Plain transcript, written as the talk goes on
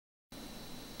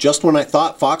Just when I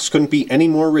thought Fox couldn't be any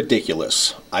more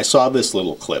ridiculous, I saw this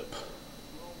little clip.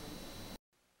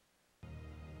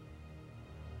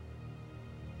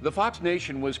 The Fox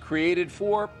Nation was created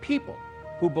for people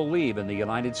who believe in the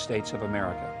United States of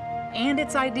America and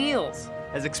its ideals,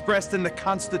 as expressed in the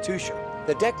Constitution,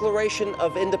 the Declaration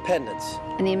of Independence,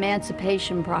 and the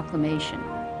Emancipation Proclamation.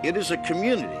 It is a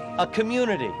community. A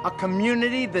community. A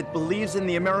community that believes in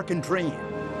the American dream.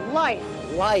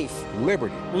 life,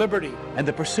 liberty, liberty, and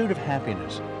the pursuit of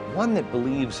happiness. One that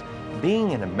believes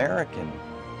being an American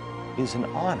is an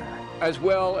honor, as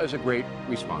well as a great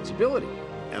responsibility.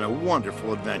 And a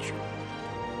wonderful adventure.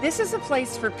 This is a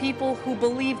place for people who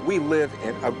believe we live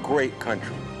in a great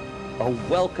country. a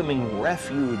welcoming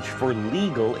refuge for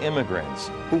legal immigrants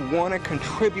who want to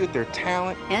contribute their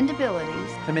talent and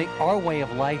abilities to make our way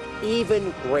of life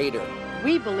even greater.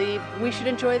 We believe we should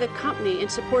enjoy the company and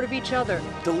support of each other,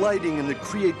 delighting in the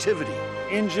creativity,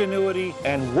 ingenuity,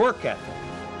 and work ethic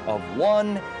of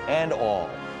one and all,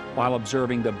 while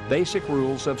observing the basic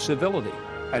rules of civility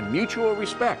and mutual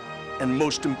respect. And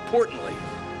most importantly,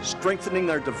 strengthening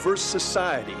our diverse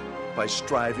society by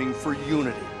striving for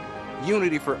unity.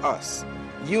 Unity for us,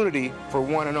 unity for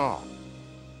one and all.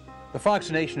 The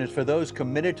Fox Nation is for those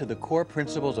committed to the core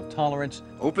principles of tolerance,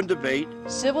 open debate,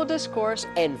 civil discourse,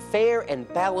 and fair and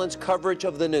balanced coverage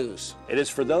of the news. It is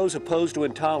for those opposed to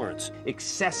intolerance,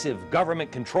 excessive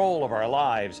government control of our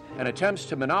lives, and attempts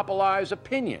to monopolize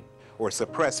opinion or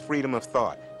suppress freedom of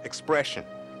thought, expression,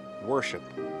 worship.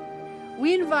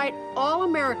 We invite all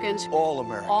Americans,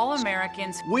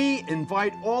 We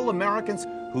invite all Americans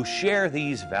who share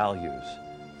these values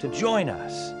to join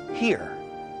us here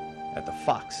at the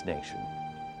Fox Nation.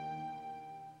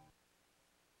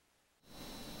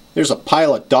 There's a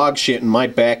pile of dog shit in my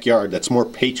backyard that's more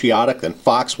patriotic than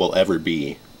Fox will ever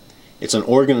be. It's an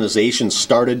organization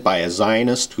started by a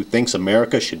Zionist who thinks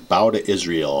America should bow to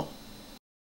Israel.